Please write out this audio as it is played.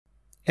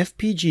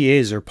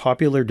FPGAs are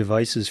popular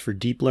devices for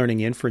deep learning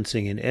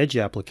inferencing and edge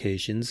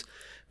applications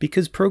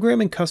because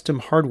programming custom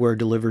hardware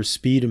delivers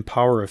speed and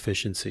power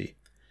efficiency.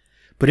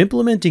 But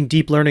implementing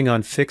deep learning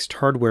on fixed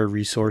hardware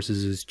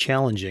resources is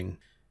challenging.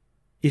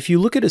 If you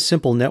look at a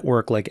simple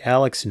network like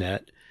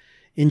AlexNet,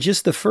 in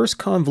just the first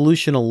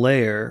convolutional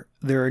layer,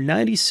 there are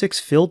 96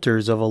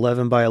 filters of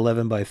 11 by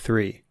 11 by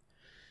 3.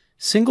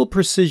 Single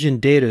precision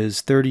data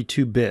is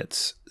 32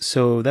 bits,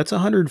 so that's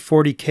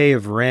 140K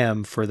of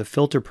RAM for the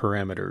filter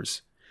parameters.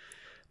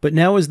 But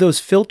now as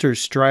those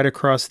filters stride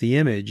across the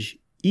image,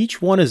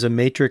 each one is a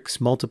matrix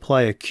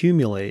multiply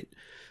accumulate,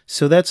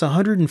 so that's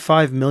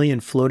 105 million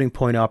floating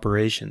point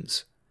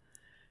operations.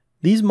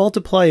 These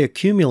multiply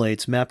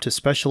accumulates map to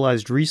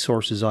specialized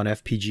resources on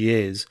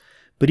FPGAs,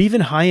 but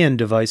even high-end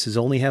devices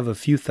only have a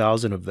few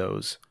thousand of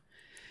those.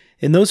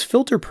 And those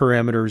filter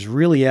parameters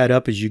really add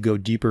up as you go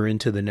deeper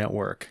into the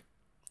network.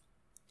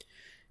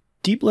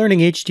 Deep Learning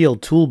HDL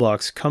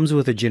Toolbox comes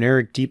with a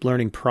generic deep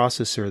learning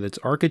processor that's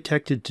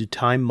architected to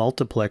time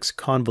multiplex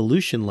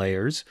convolution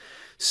layers,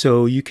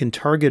 so you can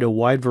target a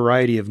wide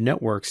variety of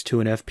networks to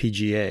an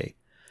FPGA.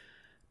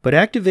 But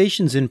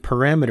activations and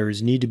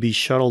parameters need to be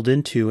shuttled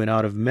into and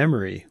out of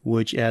memory,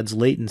 which adds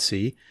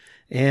latency,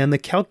 and the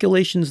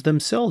calculations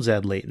themselves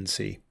add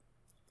latency.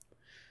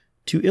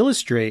 To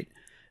illustrate,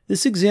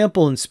 this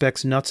example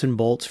inspects nuts and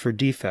bolts for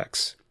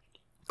defects,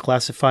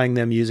 classifying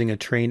them using a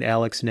trained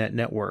AlexNet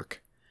network.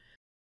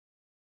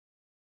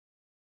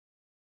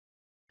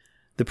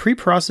 The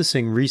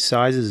preprocessing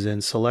resizes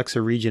and selects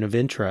a region of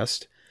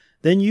interest,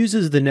 then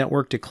uses the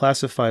network to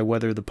classify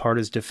whether the part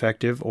is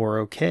defective or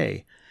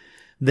okay.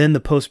 Then the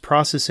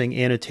post-processing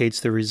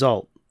annotates the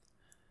result.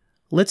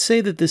 Let's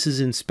say that this is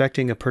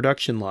inspecting a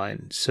production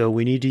line, so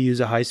we need to use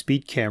a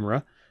high-speed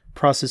camera,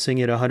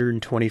 processing at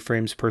 120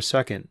 frames per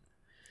second.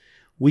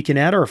 We can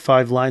add our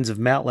 5 lines of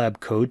MATLAB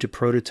code to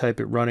prototype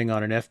it running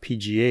on an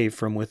FPGA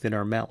from within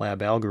our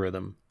MATLAB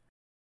algorithm.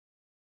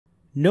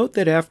 Note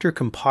that after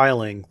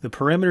compiling, the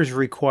parameters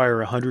require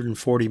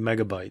 140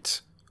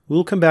 megabytes.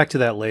 We'll come back to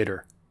that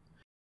later.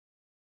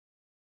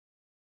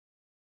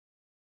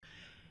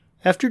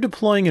 After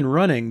deploying and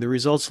running, the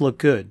results look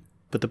good,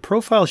 but the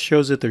profile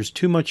shows that there's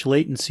too much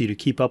latency to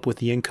keep up with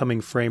the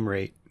incoming frame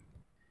rate.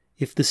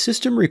 If the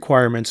system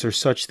requirements are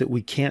such that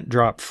we can't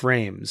drop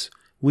frames,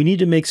 we need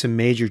to make some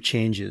major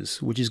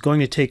changes, which is going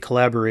to take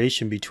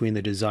collaboration between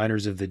the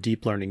designers of the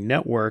deep learning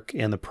network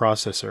and the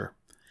processor.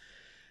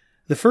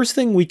 The first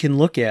thing we can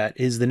look at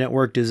is the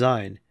network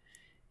design.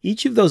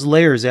 Each of those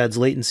layers adds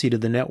latency to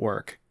the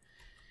network.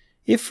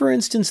 If, for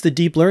instance, the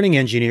deep learning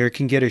engineer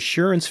can get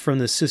assurance from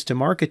the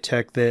system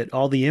architect that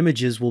all the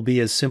images will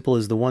be as simple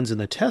as the ones in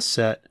the test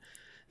set,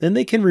 then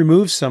they can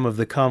remove some of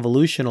the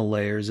convolutional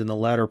layers in the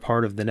latter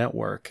part of the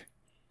network.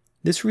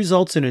 This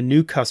results in a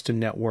new custom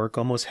network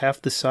almost half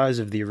the size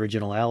of the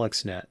original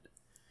AlexNet.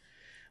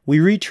 We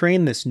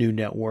retrained this new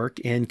network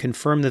and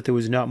confirmed that there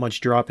was not much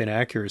drop in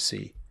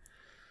accuracy.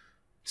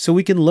 So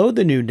we can load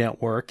the new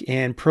network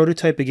and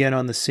prototype again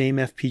on the same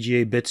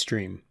FPGA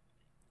bitstream.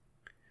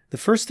 The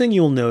first thing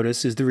you'll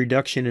notice is the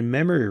reduction in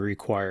memory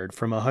required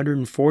from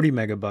 140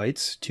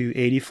 megabytes to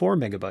 84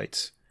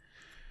 megabytes.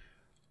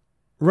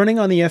 Running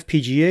on the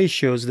FPGA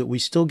shows that we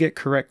still get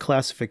correct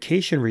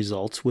classification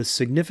results with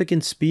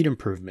significant speed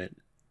improvement,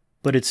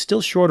 but it's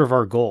still short of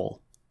our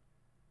goal.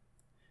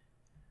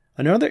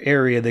 Another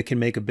area that can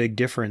make a big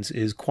difference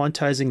is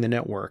quantizing the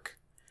network.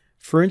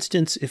 For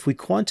instance, if we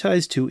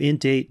quantize to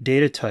int8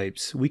 data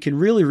types, we can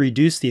really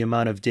reduce the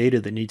amount of data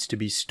that needs to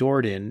be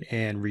stored in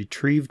and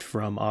retrieved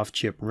from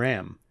off-chip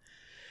RAM.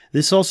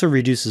 This also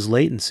reduces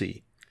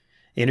latency,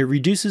 and it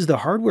reduces the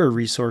hardware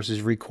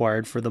resources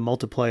required for the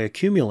multiply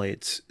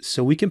accumulates,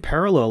 so we can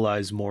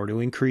parallelize more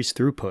to increase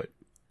throughput.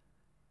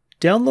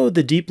 Download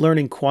the Deep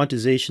Learning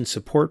Quantization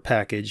Support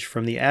package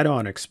from the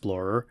Add-on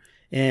Explorer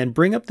and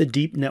bring up the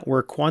Deep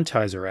Network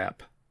Quantizer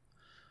app.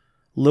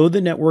 Load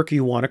the network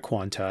you want to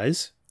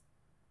quantize.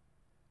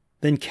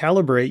 Then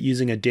calibrate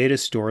using a data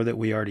store that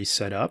we already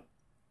set up.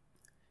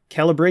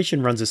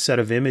 Calibration runs a set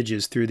of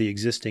images through the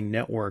existing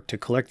network to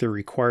collect the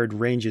required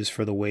ranges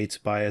for the weights,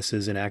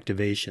 biases, and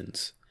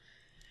activations.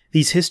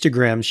 These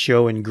histograms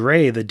show in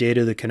gray the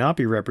data that cannot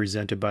be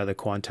represented by the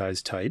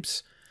quantized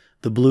types.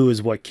 The blue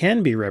is what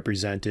can be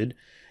represented,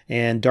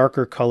 and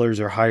darker colors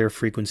are higher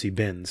frequency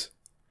bins.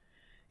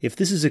 If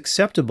this is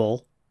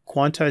acceptable,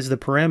 quantize the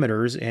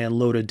parameters and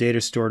load a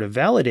data store to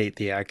validate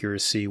the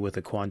accuracy with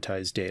the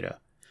quantized data.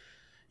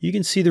 You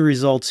can see the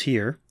results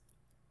here.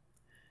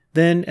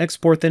 Then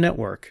export the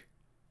network.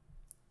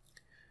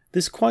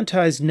 This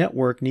quantized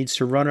network needs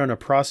to run on a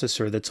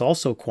processor that's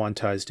also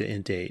quantized to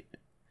int8.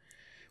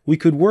 We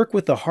could work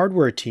with the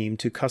hardware team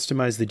to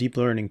customize the deep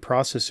learning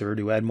processor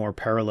to add more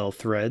parallel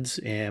threads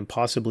and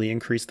possibly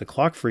increase the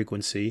clock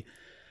frequency,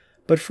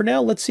 but for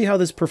now let's see how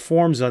this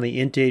performs on the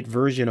int8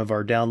 version of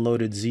our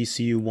downloaded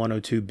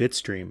ZCU102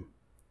 bitstream.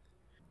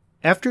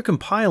 After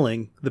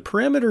compiling, the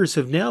parameters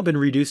have now been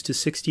reduced to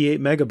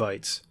 68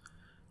 megabytes.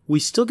 We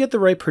still get the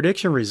right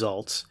prediction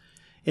results,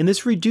 and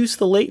this reduced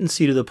the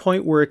latency to the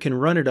point where it can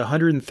run at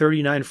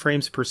 139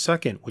 frames per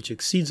second, which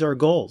exceeds our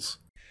goals.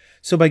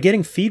 So by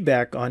getting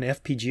feedback on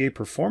FPGA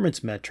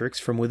performance metrics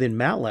from within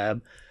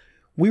MATLAB,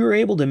 we were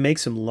able to make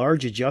some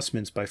large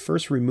adjustments by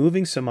first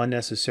removing some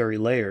unnecessary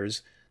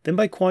layers, then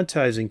by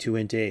quantizing to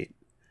int8.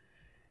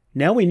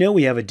 Now we know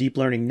we have a deep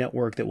learning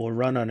network that will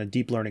run on a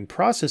deep learning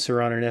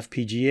processor on an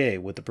FPGA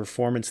with the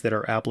performance that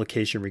our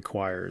application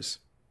requires.